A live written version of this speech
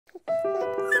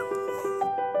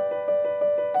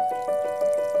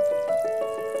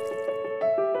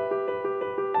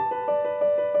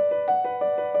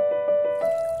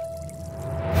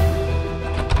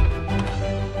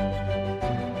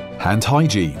Hand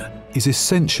hygiene is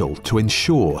essential to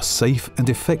ensure safe and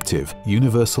effective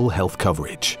universal health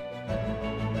coverage.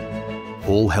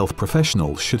 All health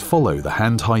professionals should follow the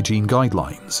hand hygiene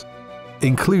guidelines,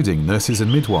 including nurses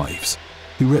and midwives,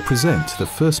 who represent the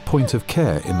first point of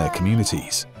care in their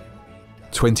communities.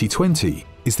 2020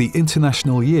 is the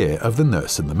International Year of the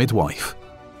Nurse and the Midwife,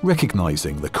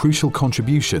 recognising the crucial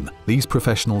contribution these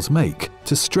professionals make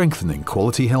to strengthening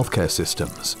quality healthcare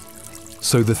systems.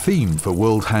 So the theme for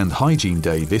World Hand Hygiene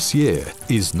Day this year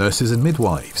is Nurses and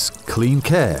Midwives, clean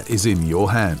care is in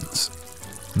your hands.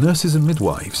 Nurses and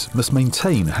midwives must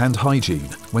maintain hand hygiene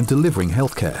when delivering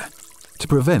healthcare to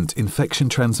prevent infection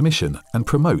transmission and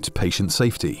promote patient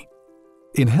safety.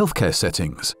 In healthcare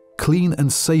settings, clean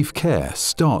and safe care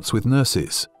starts with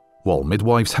nurses, while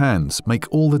midwives' hands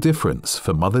make all the difference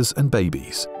for mothers and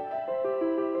babies.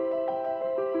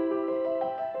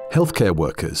 Healthcare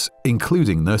workers,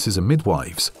 including nurses and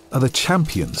midwives, are the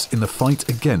champions in the fight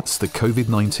against the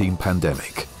COVID-19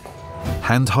 pandemic.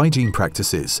 Hand hygiene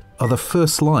practices are the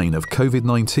first line of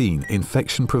COVID-19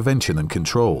 infection prevention and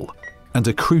control, and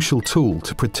a crucial tool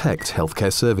to protect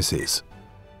healthcare services.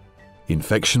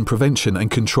 Infection prevention and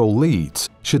control leads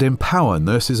should empower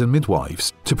nurses and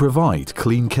midwives to provide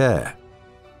clean care.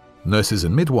 Nurses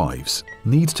and midwives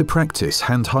need to practice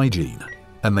hand hygiene,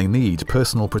 and they need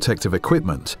personal protective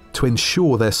equipment to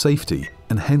ensure their safety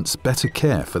and hence better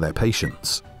care for their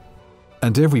patients.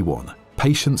 And everyone,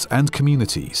 patients and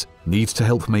communities, need to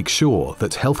help make sure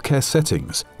that healthcare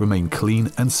settings remain clean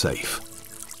and safe.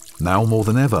 Now more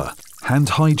than ever, hand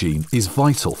hygiene is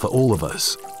vital for all of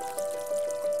us.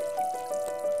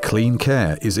 Clean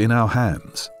care is in our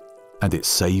hands, and it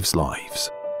saves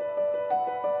lives.